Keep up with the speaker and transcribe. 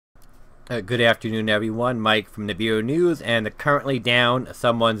Good afternoon, everyone. Mike from Nibiru News and the currently down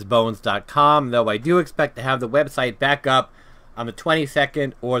someone'sbones.com, though I do expect to have the website back up on the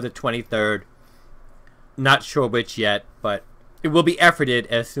 22nd or the 23rd. Not sure which yet, but it will be efforted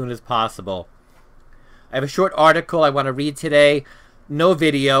as soon as possible. I have a short article I want to read today. No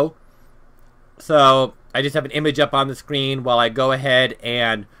video, so I just have an image up on the screen while I go ahead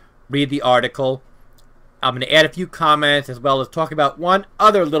and read the article. I'm going to add a few comments as well as talk about one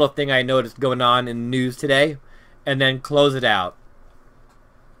other little thing I noticed going on in the news today, and then close it out.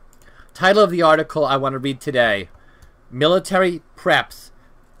 Title of the article I want to read today: Military Preps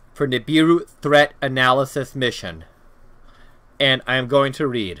for Nibiru Threat Analysis Mission. And I am going to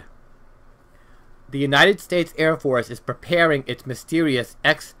read. The United States Air Force is preparing its mysterious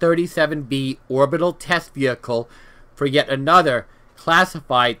X-37B orbital test vehicle for yet another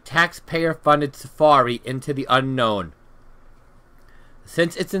classified taxpayer-funded safari into the unknown.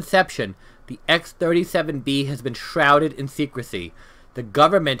 Since its inception, the X-37B has been shrouded in secrecy. The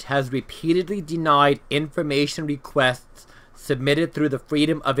government has repeatedly denied information requests submitted through the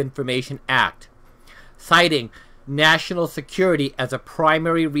Freedom of Information Act, citing national security as a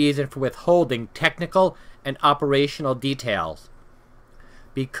primary reason for withholding technical and operational details.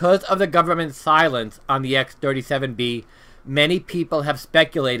 Because of the government's silence on the X-37B, many people have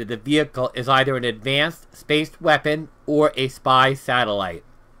speculated the vehicle is either an advanced space weapon or a spy satellite.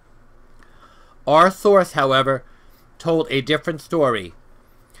 Our source, however, told a different story.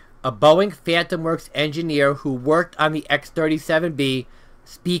 A Boeing Phantom Works engineer who worked on the X-37B,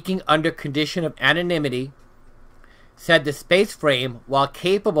 speaking under condition of anonymity, said the space frame, while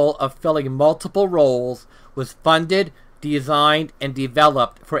capable of filling multiple roles, was funded, designed, and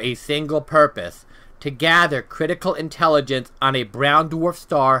developed for a single purpose: to gather critical intelligence on a brown dwarf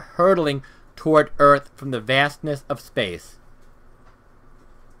star hurtling toward Earth from the vastness of space.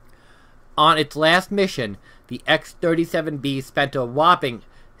 On its last mission, the X-37B spent a whopping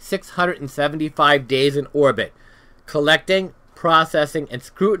 675 days in orbit, collecting, processing, and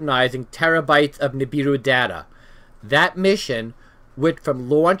scrutinizing terabytes of Nibiru data. That mission, which from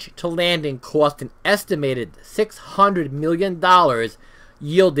launch to landing cost an estimated $600 million,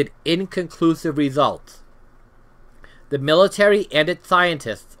 yielded inconclusive results. The military and its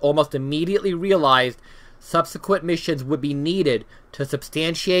scientists almost immediately realized subsequent missions would be needed to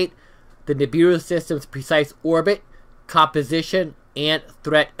substantiate the Nibiru system's precise orbit, composition, and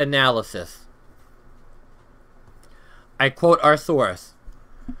threat analysis. I quote our source: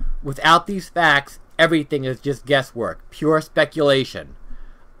 "Without these facts, everything is just guesswork, pure speculation.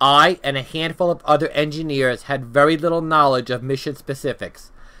 I and a handful of other engineers had very little knowledge of mission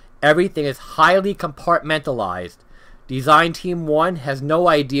specifics. Everything is highly compartmentalized. Design Team 1 has no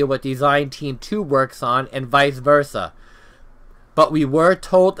idea what Design Team 2 works on, and vice versa. But we were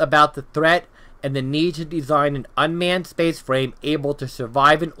told about the threat and the need to design an unmanned space frame able to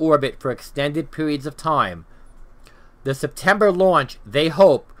survive in orbit for extended periods of time. The September launch, they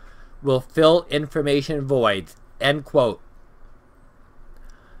hope, will fill information voids." End quote.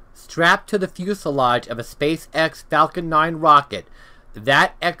 Strapped to the fuselage of a SpaceX Falcon 9 rocket,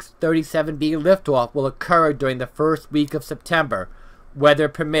 that X-37B liftoff will occur during the first week of September, weather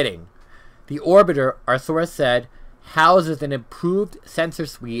permitting. The orbiter, our source said, houses an improved sensor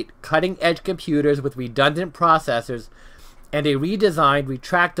suite, cutting-edge computers with redundant processors, and a redesigned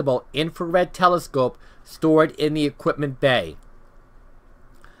retractable infrared telescope stored in the equipment bay.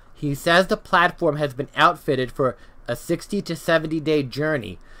 He says the platform has been outfitted for a 60 to 70-day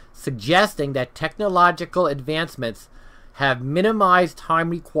journey, suggesting that technological advancements have minimized time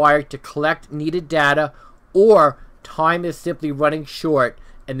required to collect needed data, or time is simply running short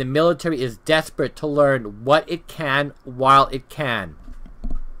and the military is desperate to learn what it can while it can.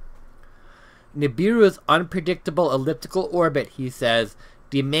 Nibiru's unpredictable elliptical orbit, he says,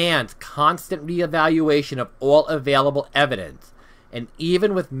 demands constant reevaluation of all available evidence, and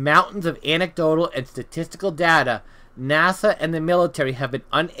even with mountains of anecdotal and statistical data, NASA and the military have been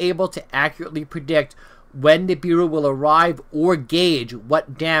unable to accurately predict when Nibiru will arrive or gauge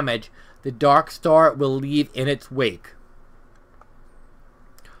what damage the dark star will leave in its wake.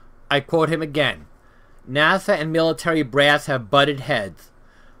 I quote him again. NASA and military brass have butted heads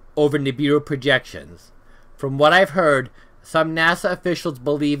over Nibiru projections. From what I've heard, some NASA officials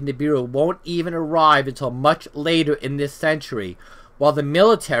believe Nibiru won't even arrive until much later in this century, while the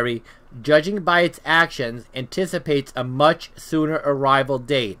military, judging by its actions, anticipates a much sooner arrival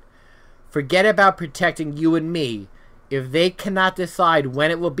date. Forget about protecting you and me. If they cannot decide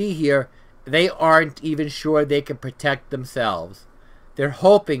when it will be here, they aren't even sure they can protect themselves. They're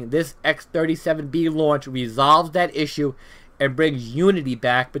hoping this X-37B launch resolves that issue and brings unity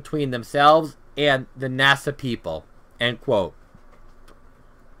back between themselves and the NASA people." End quote.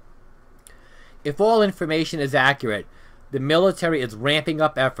 If all information is accurate, the military is ramping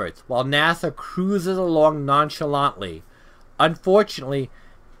up efforts while NASA cruises along nonchalantly. Unfortunately,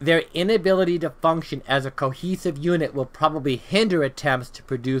 their inability to function as a cohesive unit will probably hinder attempts to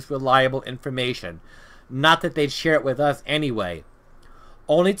produce reliable information. Not that they'd share it with us anyway.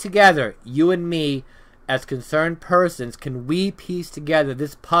 Only together, you and me, as concerned persons, can we piece together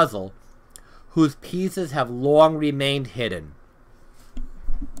this puzzle whose pieces have long remained hidden.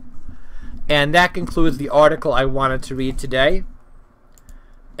 And that concludes the article I wanted to read today.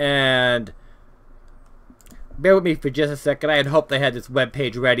 And bear with me for just a second. I had hoped I had this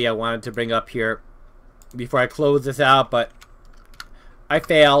webpage ready I wanted to bring up here before I close this out, but I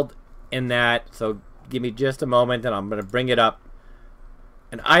failed in that. So give me just a moment and I'm going to bring it up.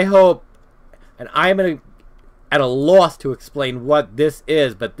 And I hope, and I'm at a loss to explain what this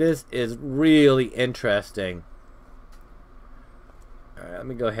is, but this is really interesting. Alright, let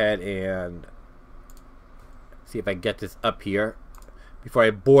me go ahead and see if I can get this up here before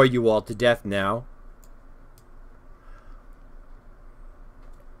I bore you all to death now.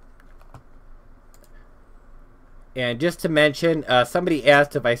 And just to mention, somebody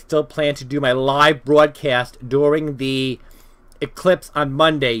asked if I still plan to do my live broadcast during the eclipse on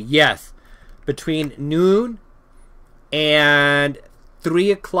Monday. Yes. Between noon and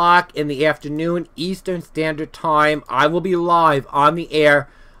 3 o'clock in the afternoon Eastern Standard Time, I will be live on the air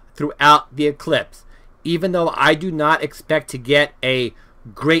throughout the eclipse. Even though I do not expect to get a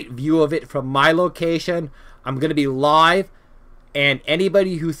great view of it from my location, I'm going to be live, and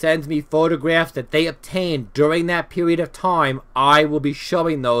anybody who sends me photographs that they obtained during that period of time, I will be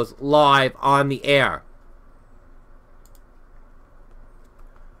showing those live on the air.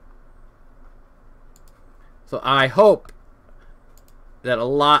 So I hope that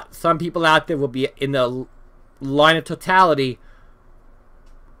some people out there will be in the line of totality,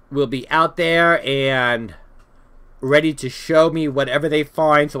 will be out there and ready to show me whatever they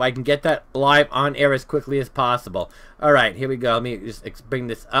find so I can get that live on air as quickly as possible. Alright, here we go. Let me just bring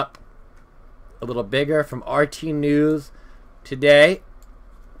this up a little bigger from RT News today.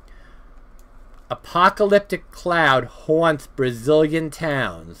 Apocalyptic cloud haunts Brazilian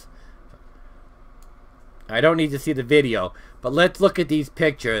towns. I don't need to see the video, but let's look at these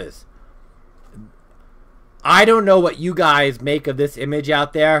pictures. I don't know what you guys make of this image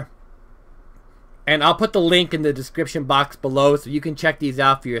out there. And I'll put the link in the description box below so you can check these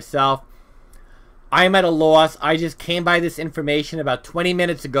out for yourself. I am at a loss. I just came by this information about 20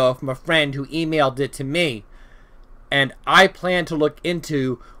 minutes ago from a friend who emailed it to me. And I plan to look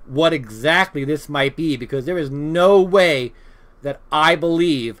into what exactly this might be, because there is no way that I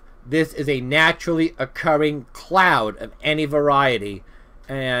believe this is a naturally occurring cloud of any variety.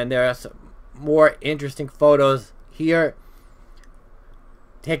 And there are some more interesting photos here.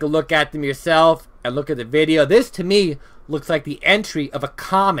 Take a look at them yourself and look at the video. This to me looks like the entry of a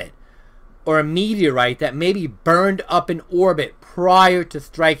comet or a meteorite that maybe burned up in orbit prior to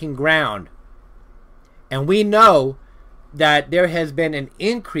striking ground. And we know that there has been an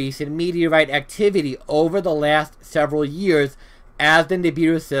increase in meteorite activity over the last several years as the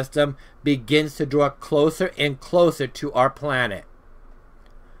Nibiru system begins to draw closer and closer to our planet.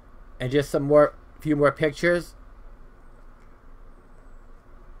 And just few more pictures.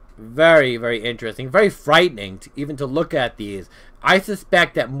 Very, very interesting. Very frightening even to look at these. I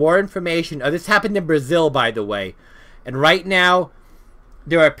suspect that more information... this happened in Brazil, by the way. And right now,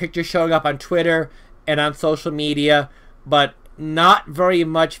 there are pictures showing up on Twitter and on social media, but not very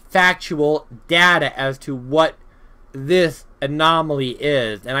much factual data as to what this anomaly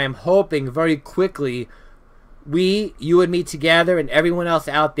is. And I am hoping very quickly you and me together and everyone else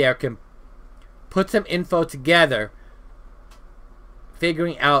out there can put some info together,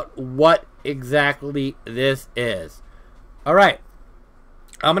 figuring out what exactly this is. Alright,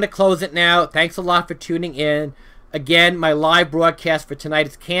 I'm going to close it now. Thanks a lot for tuning in. Again, my live broadcast for tonight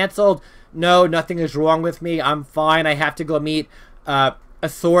is canceled. No, nothing is wrong with me. I'm fine. I have to go meet a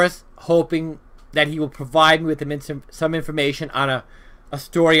source, hoping that he will provide me with some information on a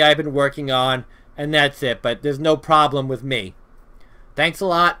story I've been working on, and that's it. But there's no problem with me. Thanks a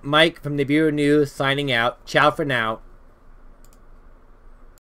lot. Mike from Nibiru News signing out. Ciao for now.